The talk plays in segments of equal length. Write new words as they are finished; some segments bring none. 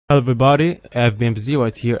Hello everybody, FBMZ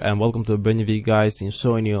right here and welcome to a brand new video guys in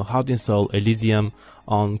showing you how to install Elysium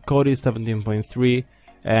on Kodi 17.3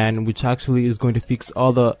 and which actually is going to fix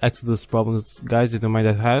all the Exodus problems guys that you might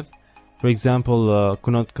have. For example,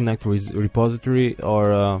 could not connect with repository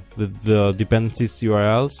or the dependencies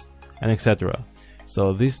URLs and etc.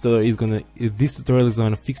 So this tutorial is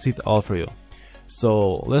going to fix it all for you.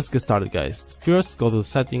 So let's get started guys. First go to the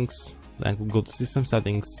settings, then go to system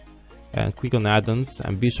settings and click on add-ons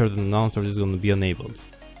and be sure that the non-source is going to be enabled.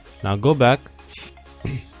 Now go back,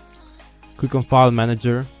 click on file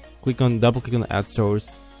manager, double click on add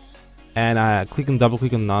source, and click on double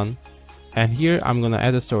click on none. And here I'm gonna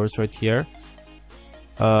add a source right here.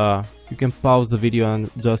 You can pause the video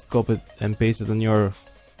and just copy it and paste it on your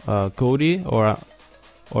Kodi, or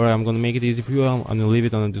I'm gonna make it easy for you. I'm gonna leave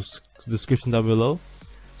it on the description down below.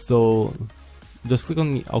 So just click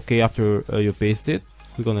on OK after you paste it.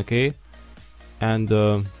 Click on OK, and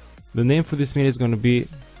the name for this meeting is going to be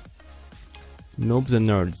Noobs and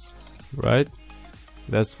Nerds, right?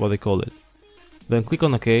 That's what they call it. Then click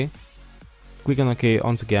on OK, click on OK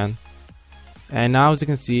once again, and now as you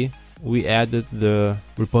can see we added the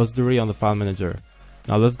repository on the file manager.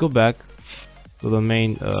 Now let's go back to the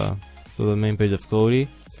main page of Kodi.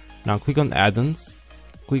 Now click on add-ons,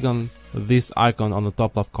 click on this icon on the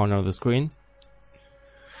top left corner of the screen.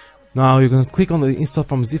 Now you're gonna click on the install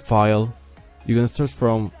from zip file. You're gonna search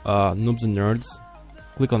from Noobs and Nerds.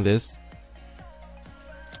 Click on this,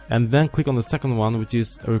 and then click on the second one, which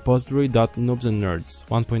is repository.noobsandnerds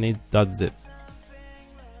 1.8.zip.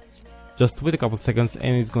 Just wait a couple seconds,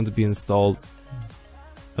 and it's going to be installed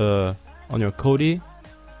on your Kodi.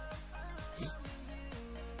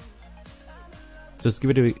 Just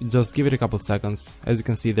give it a couple seconds. As you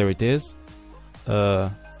can see, there it is.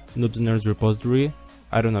 Noobs and Nerds repository.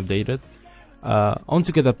 I don't update it. Once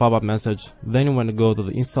you get that pop-up message, then you want to go to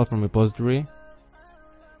the install from repository,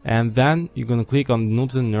 and then you're going to click on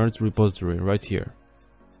Noobs and Nerds repository right here.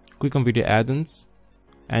 Click on video add-ons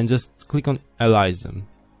and just click on Elysium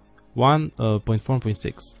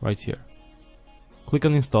 1.4.6 right here. Click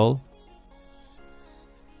on install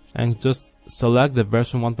and just select the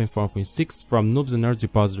version 1.4.6 from Noobs and Nerds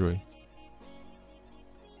repository.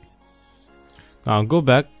 Now go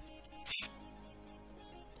back,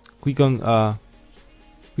 click on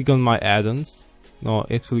my add-ons. No,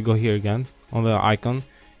 actually go here again on the icon,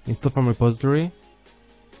 install from repository.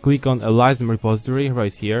 Click on Elysium repository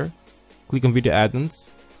right here. Click on video add-ons,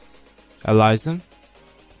 Elysium,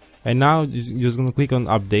 and now you're just gonna click on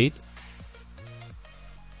update.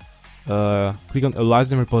 Click on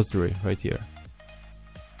Elysium repository right here.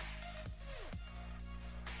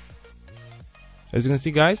 As you can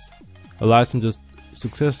see, guys, Elysium just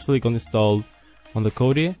successfully got installed on the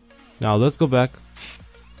Kodi. Now let's go back.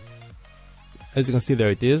 As you can see, there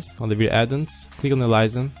it is on the video add-ons. Click on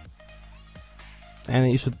Elysium, and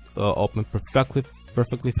it should open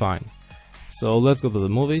perfectly fine. So let's go to the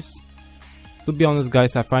movies. To be honest,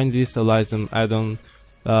 guys, I find this Elysium add-on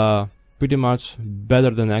pretty much better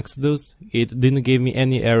than Exodus. It didn't give me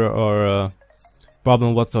any error or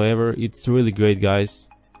problem whatsoever. It's really great, guys,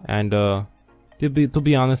 and to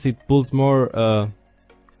be honest, it pulls more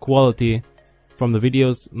quality from the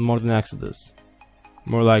videos more than Exodus,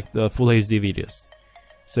 more like the full HD videos.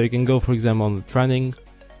 So you can go, for example, on the trending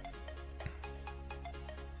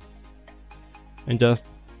and just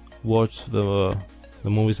watch the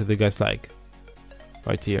movies that you guys like.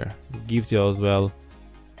 Right here, it gives you as well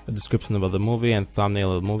a description about the movie and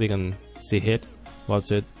thumbnail of the movie. You can see it,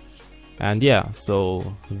 watch it, and yeah.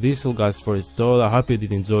 So this is all, guys, for this tutorial. I hope you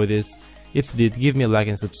did enjoy this. If you did, give me a like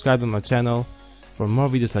and subscribe to my channel for more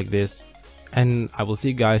videos like this. And I will see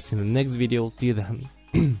you guys in the next video. Till then,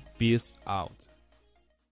 peace out.